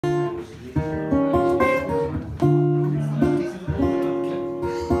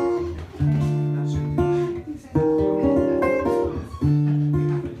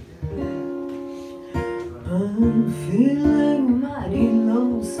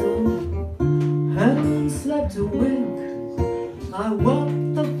soon. Haven't slept a wink. I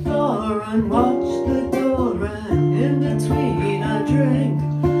walked the floor and watched the door, and in between I drank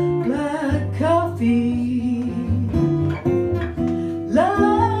black coffee.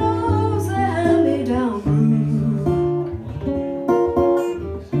 Love's a hand-me-down brew.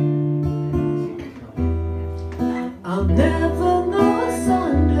 I'll never know a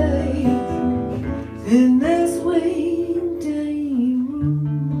Sunday in this waiting room.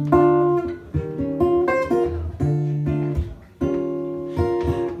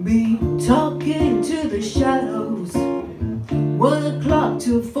 Be talking to the shadows, 1 o'clock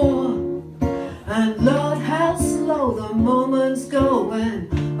till 4, and Lord, how slow the moments go when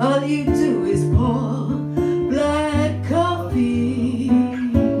all you do is pour black coffee.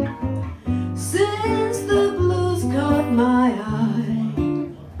 Since the blues caught my eye,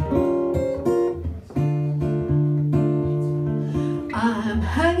 I'm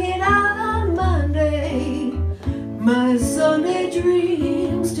hanging out on Monday, my Sunday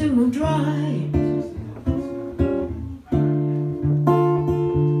dreams too dry.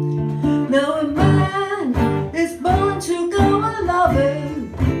 Now a man is born to go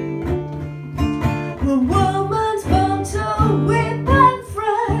a-loving, a woman's born to weep and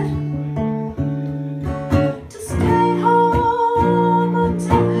fret, to stay home and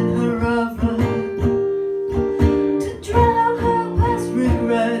tend her oven, to drown her past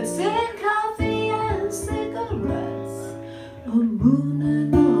regrets in coffee and cigarettes. I'm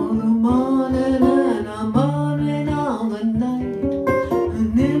mooning all the morning and I'm mourning all the night,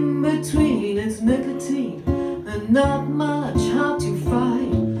 and in between it's nicotine and not much hard to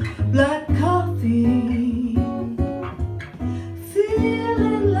find. Black coffee,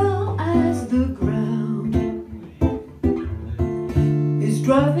 feeling low as the ground, is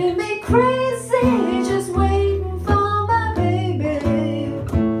driving me crazy.